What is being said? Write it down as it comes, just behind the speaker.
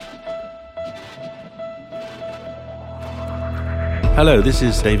Hello, this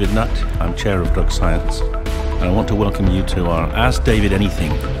is David Nutt. I'm Chair of Drug Science, and I want to welcome you to our Ask David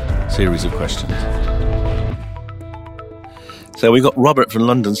Anything series of questions. So we've got Robert from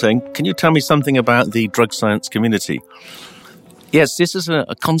London saying, can you tell me something about the drug science community? Yes, this is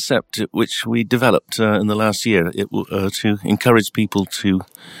a concept which we developed in the last year to encourage people to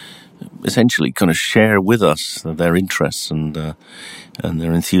essentially kind of share with us their interests and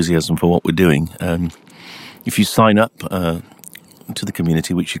their enthusiasm for what we're doing. If you sign up to the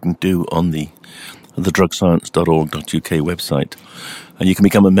community, which you can do on the drugscience.org.uk website, and you can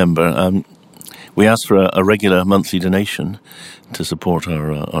become a member. We ask for a regular monthly donation to support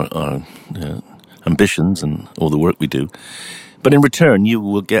our ambitions and all the work we do. But in return, you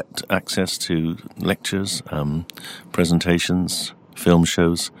will get access to lectures, presentations, film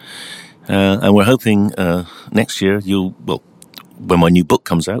shows, and we're hoping next year when my new book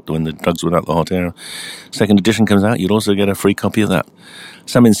comes out, when the Drugs Without the Hot Air second edition comes out, you'll also get a free copy of that.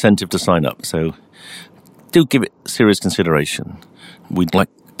 Some incentive to sign up, so do give it serious consideration. We'd like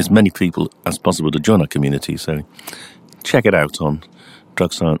as many people as possible to join our community, so check it out on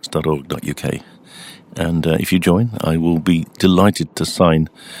drugscience.org.uk. And if you join, I will be delighted to sign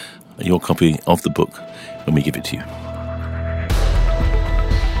your copy of the book when we give it to you.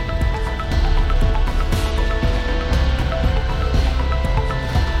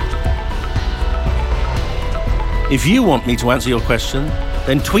 If you want me to answer your question,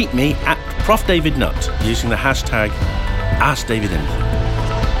 then tweet me at Prof. David Nutt using the hashtag AskDavidAnything.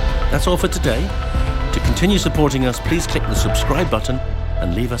 That's all for today. To continue supporting us, please click the subscribe button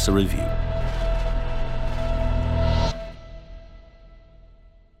and leave us a review.